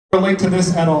relate to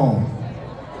this at all.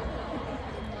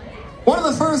 One of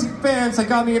the first bands that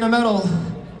got me into metal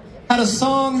had a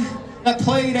song that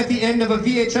played at the end of a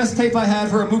VHS tape I had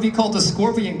for a movie called The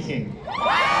Scorpion King.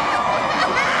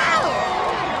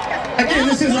 Again,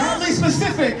 this is oddly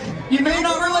specific. You may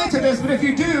not relate to this, but if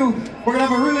you do, we're gonna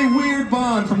have a really weird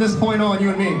bond from this point on,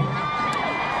 you and me.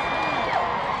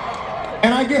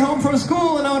 And I'd get home from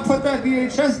school and I would put that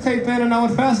VHS tape in and I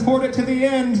would fast forward it to the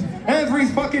end every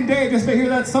fucking day just to hear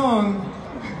that song.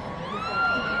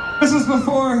 This was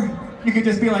before you could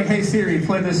just be like, hey Siri,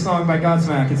 play this song by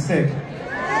Godsmack, it's sick.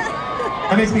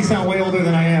 That makes me sound way older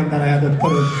than I am, that I had to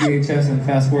put a VHS and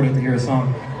fast forward it to hear a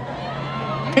song.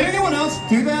 Can anyone else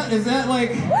do that? Is that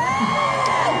like...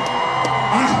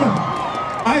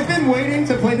 I've been waiting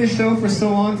to play this show for so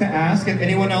long to ask if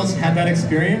anyone else had that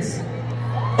experience.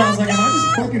 I was like, am I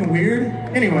just fucking weird?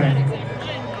 Anyway,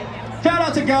 shout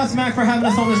out to Godsmack for having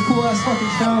us on this cool ass fucking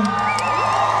show.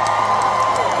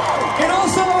 And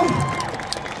also,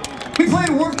 we played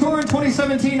Warped Tour in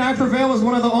 2017. Prevail was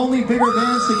one of the only bigger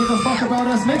bands to give a fuck about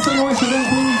us. Make some noise for them,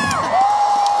 please.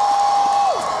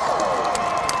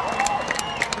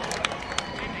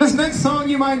 This next song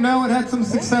you might know, it had some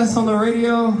success on the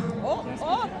radio.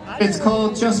 It's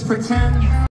called Just Pretend.